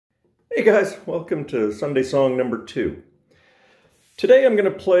Hey guys, welcome to Sunday Song number 2. Today I'm going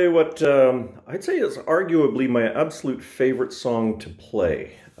to play what I'd say is arguably my absolute favorite song to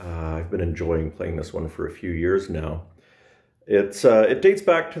play. I've been enjoying playing this one for a few years now. It dates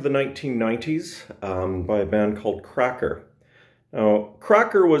back to the 1990s by a band called Cracker. Now,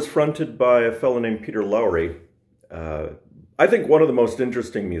 Cracker was fronted by a fellow named Peter Lowry. I think one of the most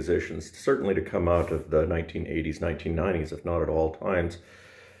interesting musicians, certainly to come out of the 1980s, 1990s, if not at all times.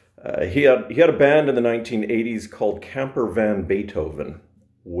 He had a band in the 1980s called Camper Van Beethoven,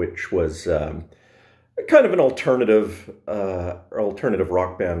 which was kind of an alternative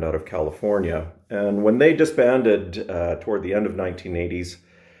rock band out of California. And when they disbanded toward the end of 1980s,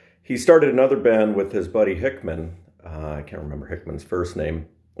 he started another band with his buddy Hickman. I can't remember Hickman's first name.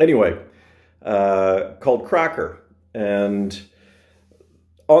 Anyway, called Cracker. And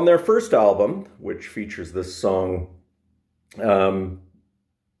on their first album, which features this song,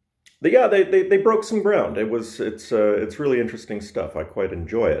 they broke some ground. It's really interesting stuff. I quite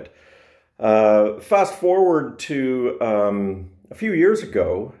enjoy it. Fast forward to a few years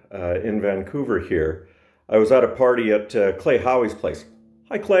ago in Vancouver here, I was at a party at Clay Howie's place.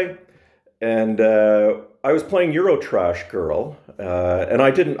 Hi, Clay. And I was playing Eurotrash Girl, and I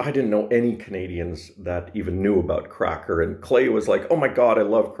didn't know any Canadians that even knew about Cracker. And Clay was like, "Oh my God, I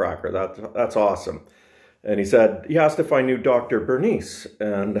love Cracker. That's awesome." And he said, he asked if I knew Dr. Bernice.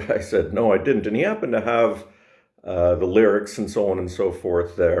 And I said, no, I didn't. And he happened to have the lyrics and so on and so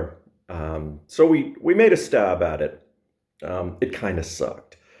forth there. So we made a stab at it. It kind of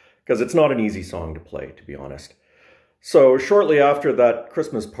sucked, because it's not an easy song to play, to be honest. So shortly after that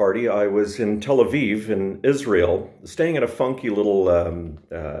Christmas party, I was in Tel Aviv in Israel, staying at a funky little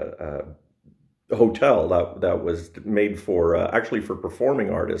hotel that was made for, actually for performing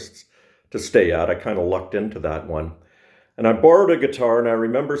artists to stay at. I kind of lucked into that one. And I borrowed a guitar, and I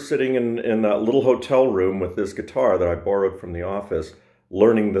remember sitting in that little hotel room with this guitar that I borrowed from the office,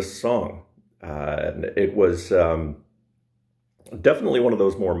 learning this song. And it was definitely one of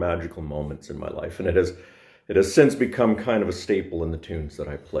those more magical moments in my life, and it has since become kind of a staple in the tunes that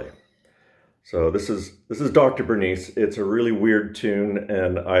I play. So this is Dr. Bernice. It's a really weird tune,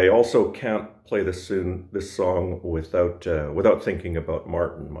 and I also can't play this song without thinking about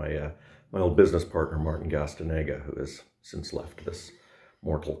Martin, my old business partner, Martin Gastanaga, who has since left this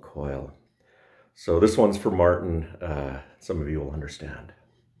mortal coil. So this one's for Martin. Some of you will understand.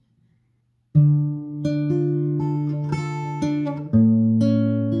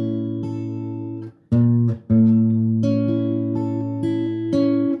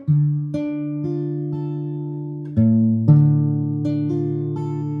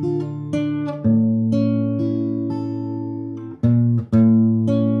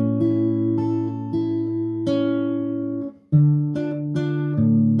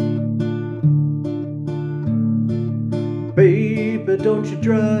 Baby, don't you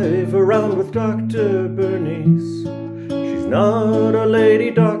drive around with Dr. Bernice. She's not a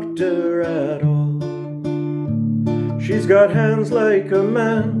lady doctor at all. She's got hands like a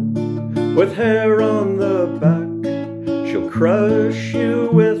man, with hair on the back. She'll crush you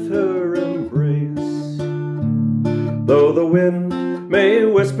with her embrace. Though the wind may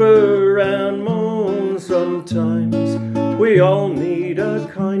whisper and moan sometimes, we all need a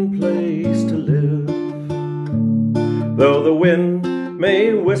kind place to live. Though the wind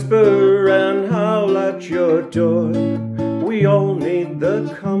may whisper and howl at your door, we all need the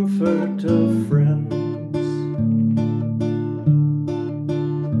comfort of friends.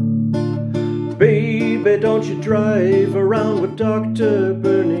 Baby, don't you drive around with Dr.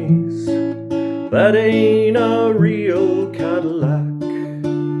 Bernice. That ain't a real Cadillac.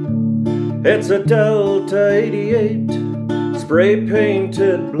 It's a Delta 88, spray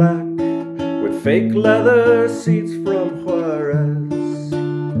painted black, with fake leather seats from Juarez.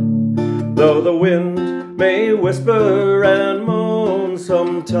 Though the wind may whisper and moan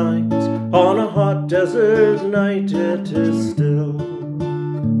sometimes, on a hot desert night it is still.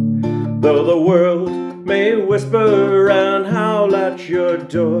 Though the world may whisper and howl at your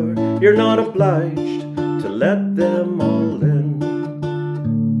door, you're not obliged to let them all in.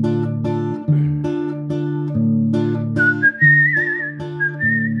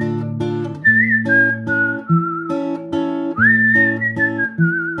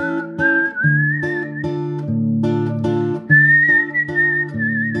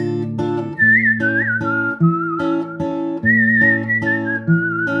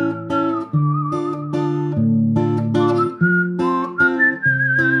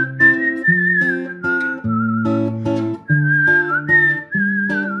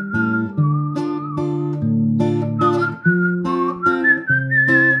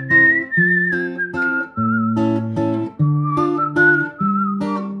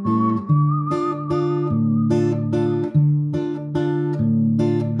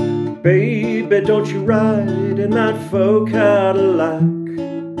 baby, don't you ride in that faux Cadillac.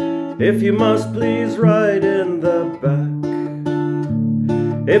 If you must, please ride in the back.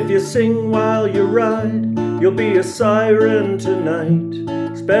 If you sing while you ride, you'll be a siren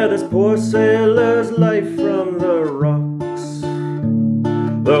tonight. Spare this poor sailor's life from the rocks.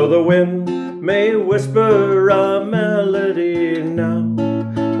 Though the wind may whisper a melody now,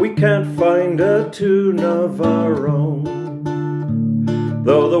 we can't find a tune of our own.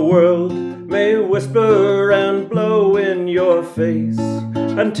 Though the world may whisper and blow in your face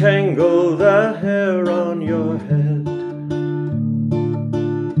and tangle the hair on your head.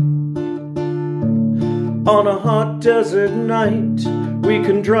 On a hot desert night, we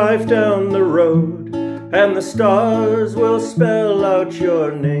can drive down the road, and the stars will spell out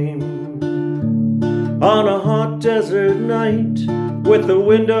your name. On a hot desert night, with the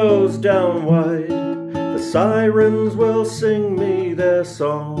windows down wide, the sirens will sing me their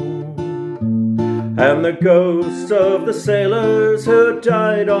song. And the ghosts of the sailors who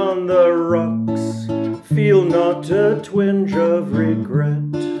died on the rocks feel not a twinge of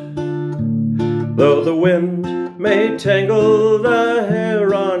regret. Though the wind may tangle the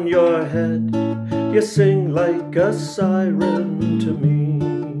hair on your head, you sing like a siren to me.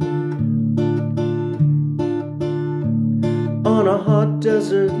 On a hot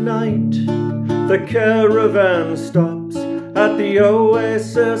desert night, the caravan stops at the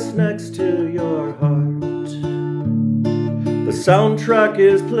oasis next to your heart. The soundtrack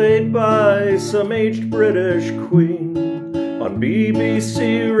is played by some aged British queen on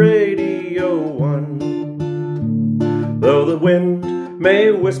BBC Radio 1. Though the wind may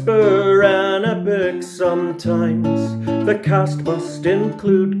whisper an epic sometimes, the cast must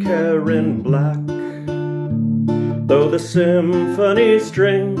include Karen Black. Though the symphony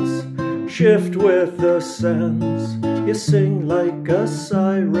strings shift with the sands, you sing like a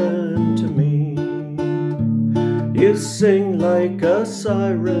siren to me. You sing like a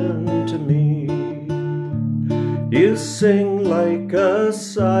siren to me. You sing like a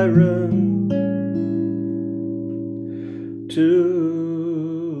siren to me.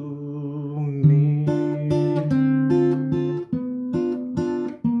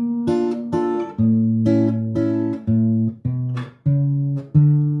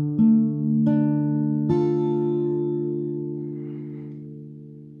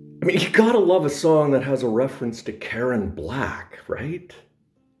 I mean, you gotta love a song that has a reference to Karen Black, right?